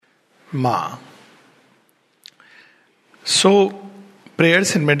Ma. So,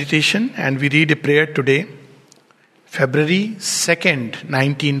 prayers and meditation, and we read a prayer today, February 2nd,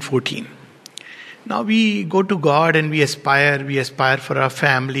 1914. Now we go to God and we aspire for our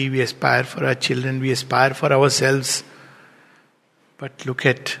family, we aspire for our children, we aspire for ourselves. But look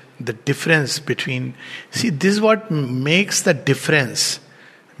at the difference between, see, this is what makes the difference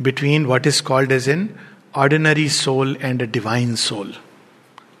between what is called as an ordinary soul and a divine soul.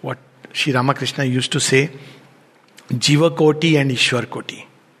 What Sri Ramakrishna used to say, Jiva Koti and Ishwar Koti.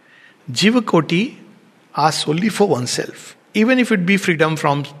 Jiva Koti asks only for oneself, even if it be freedom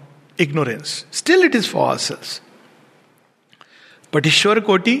from ignorance. Still it is for ourselves. But Ishwar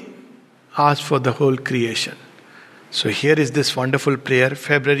Koti asks for the whole creation. So here is this wonderful prayer,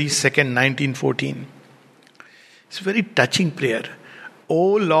 February 2nd, 1914. It's a very touching prayer.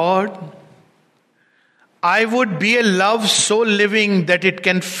 O Lord, I would be a love so living that it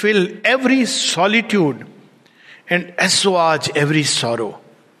can fill every solitude and assuage every sorrow.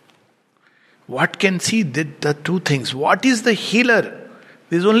 What can see the two things? What is the healer?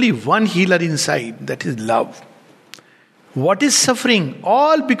 There's only one healer inside, that is love. What is suffering?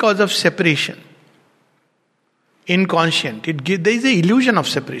 All because of separation. Inconscient. There is an illusion of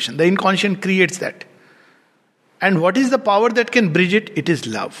separation. The inconscient creates that. And what is the power that can bridge it? It is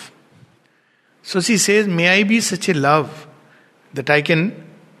love. So she says, may I be such a love that I can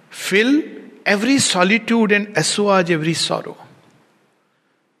fill every solitude and assuage every sorrow.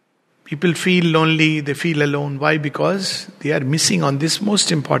 People feel lonely, they feel alone. Why? Because they are missing on this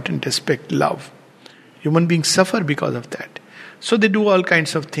most important aspect, love. Human beings suffer because of that. So they do all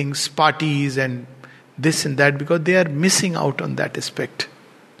kinds of things, parties and this and that, because they are missing out on that aspect.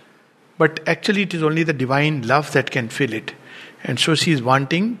 But actually it is only the divine love that can fill it. And so she is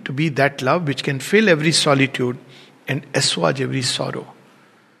wanting to be that love which can fill every solitude and assuage every sorrow.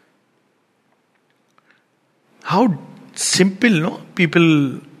 How simple, no?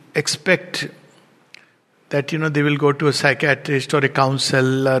 People expect that, they will go to a psychiatrist or a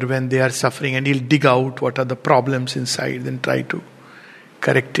counselor when they are suffering and he'll dig out what are the problems inside and try to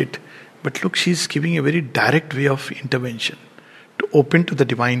correct it. But look, she's giving a very direct way of intervention to open to the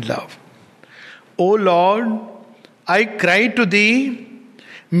divine love. O Lord, I cry to thee,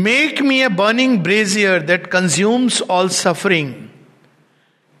 make me a burning brazier that consumes all suffering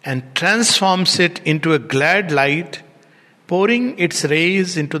and transforms it into a glad light, pouring its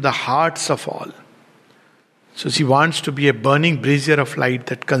rays into the hearts of all. So she wants to be a burning brazier of light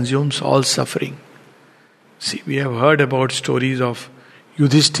that consumes all suffering. See, we have heard about stories of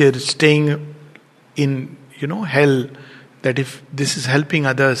Yudhishthir staying in, hell, that if this is helping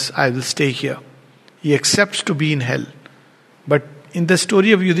others, I will stay here. He accepts to be in hell. But in the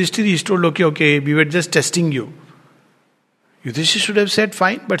story of Yudhishthir, he is told, okay, we were just testing you. Yudhishthir should have said,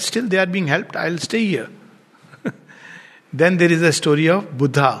 fine, but still they are being helped, I will stay here. Then there is a story of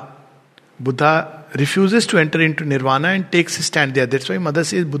Buddha. Buddha refuses to enter into nirvana and takes a stand there. That's why Mother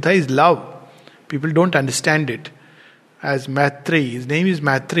says Buddha is love. People don't understand it. As Maitreyi, his name is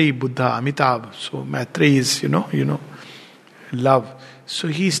Maitreyi Buddha, Amitabh. So Maitreyi is, love. So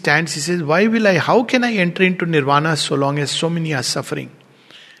he stands, he says, how can I enter into nirvana so long as so many are suffering?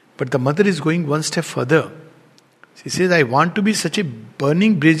 But the mother is going one step further. She says, I want to be such a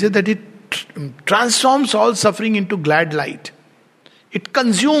burning brazier that it transforms all suffering into glad light. It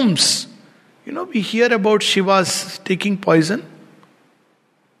consumes. We hear about Shiva's taking poison.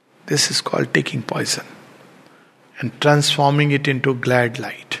 This is called taking poison and transforming it into glad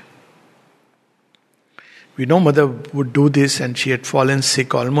light. We know Mother would do this, and she had fallen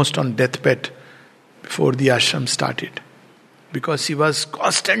sick almost on deathbed before the ashram started, because she was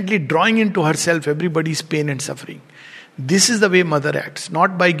constantly drawing into herself everybody's pain and suffering. This is the way Mother acts,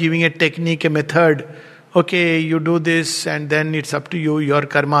 not by giving a technique, a method. Okay, you do this and then it's up to you, your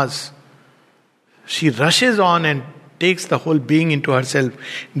karmas. She rushes on and takes the whole being into herself.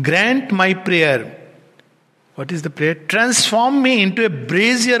 Grant my prayer. What is the prayer? Transform me into a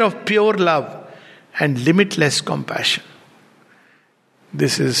brazier of pure love and limitless compassion.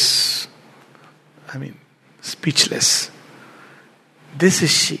 This is, speechless. This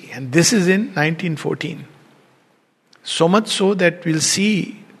is she, and this is in 1914. So much so that we'll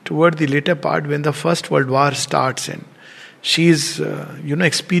see toward the later part when the First World War starts and she is,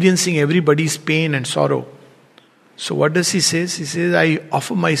 experiencing everybody's pain and sorrow. So what does she say? She says, I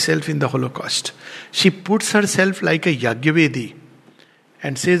offer myself in the Holocaust. She puts herself like a Yagyavedi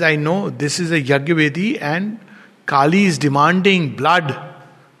and says, I know this is a Yagyavedi and Kali is demanding blood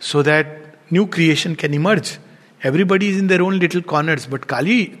so that new creation can emerge. Everybody is in their own little corners, but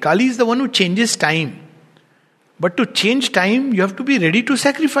Kali is the one who changes time. But to change time, you have to be ready to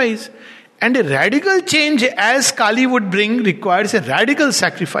sacrifice. And a radical change, as Kali would bring, requires a radical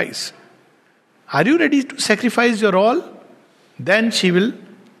sacrifice. Are you ready to sacrifice your all? Then she will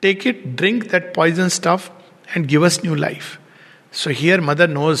take it, drink that poison stuff, and give us new life. So here mother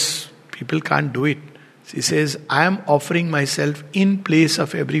knows people can't do it. She says, I am offering myself in place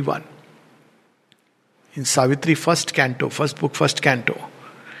of everyone. In Savitri first book, first canto,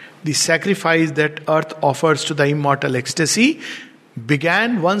 the sacrifice that earth offers to the immortal ecstasy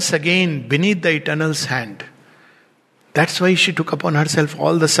began once again beneath the Eternal's hand. That's why she took upon herself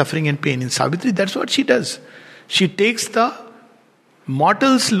all the suffering and pain. In Savitri, that's what she does. She takes the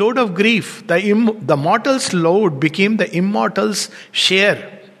mortal's load of grief. The mortal's load became the immortal's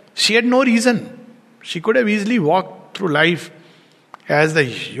share. She had no reason. She could have easily walked through life as the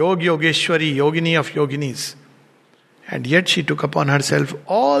Yogeshwari, Yogini of Yoginis. And yet she took upon herself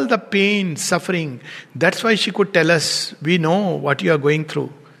all the pain, suffering. That's why she could tell us, we know what you are going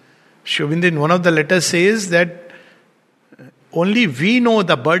through. Sri Aurobindo in one of the letters says that only we know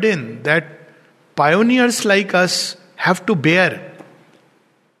the burden that pioneers like us have to bear.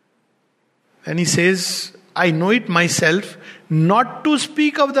 And he says, I know it myself, not to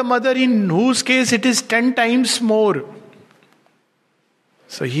speak of the mother in whose case it is 10 times more.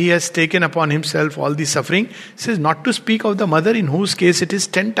 So he has taken upon himself all the suffering. He says, not to speak of the mother in whose case it is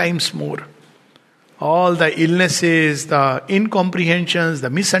 10 times more. All the illnesses, the incomprehensions, the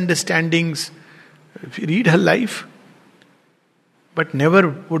misunderstandings. If you read her life, but never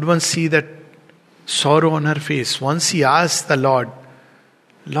would one see that sorrow on her face. Once he asked the Lord,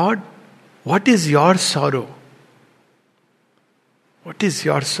 Lord, what is your sorrow? What is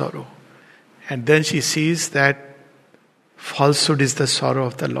your sorrow? And then she sees that falsehood is the sorrow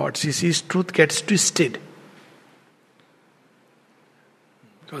of the Lord. She sees truth gets twisted.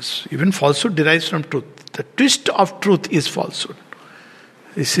 Because even falsehood derives from truth. The twist of truth is falsehood.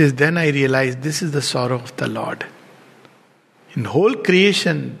 He says, then I realized this is the sorrow of the Lord. In whole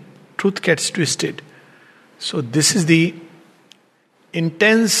creation, truth gets twisted. So this is the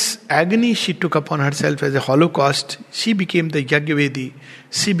intense agony she took upon herself as a holocaust. She became the Yagyavedi.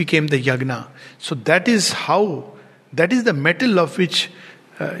 She became the Yagna. So that is the metal of which,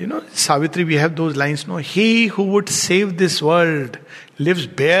 Savitri, we have those lines, no? He who would save this world lives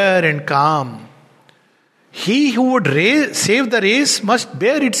bare and calm. He who would save the race must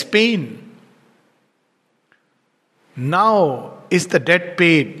bear its pain. Now is the debt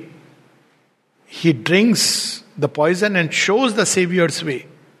paid. He drinks the poison and shows the Savior's way.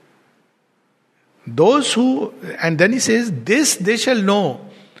 And then he says, this they shall know,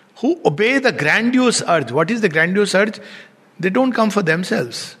 who obey the grandiose urge. What is the grandiose urge? They don't come for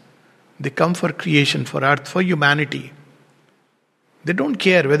themselves. They come for creation, for earth, for humanity. They don't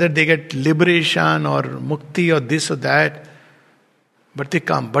care whether they get liberation or mukti or this or that. But they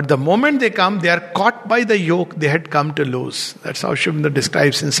come. But the moment they come, they are caught by the yoke they had come to lose. That's how Sri Aurobindo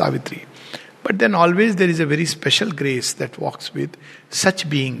describes in Savitri. But then always there is a very special grace that walks with such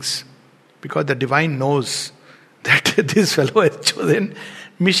beings. Because the divine knows that this fellow has chosen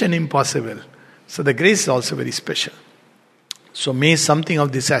mission impossible. So the grace is also very special. So may something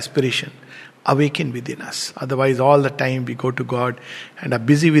of this aspiration awaken within us. Otherwise all the time we go to God and are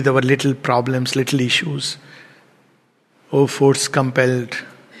busy with our little problems, little issues. O force-compelled,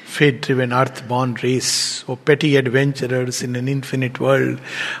 fate-driven, earth-born race, O petty adventurers in an infinite world,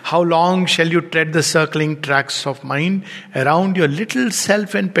 how long shall you tread the circling tracks of mind around your little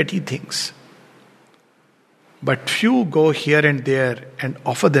self and petty things? But few go here and there and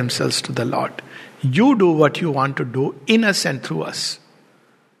offer themselves to the Lord. You do what you want to do in us and through us.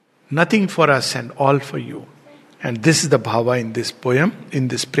 Nothing for us and all for you. And this is the bhava in this poem, in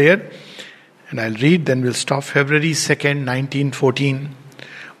this prayer. And I'll read, then we'll stop. February 2nd, 1914.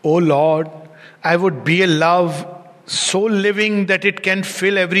 O Lord, I would be a love so living that it can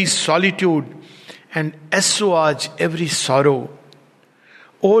fill every solitude and assuage every sorrow.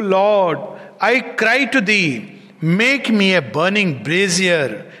 O Lord, I cry to Thee, make me a burning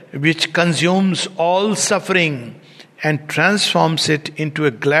brazier which consumes all suffering and transforms it into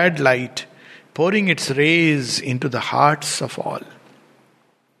a glad light, pouring its rays into the hearts of all.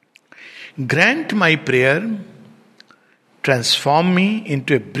 Grant my prayer, transform me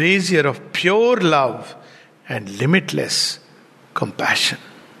into a brazier of pure love and limitless compassion.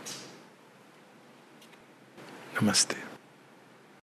 Namaste.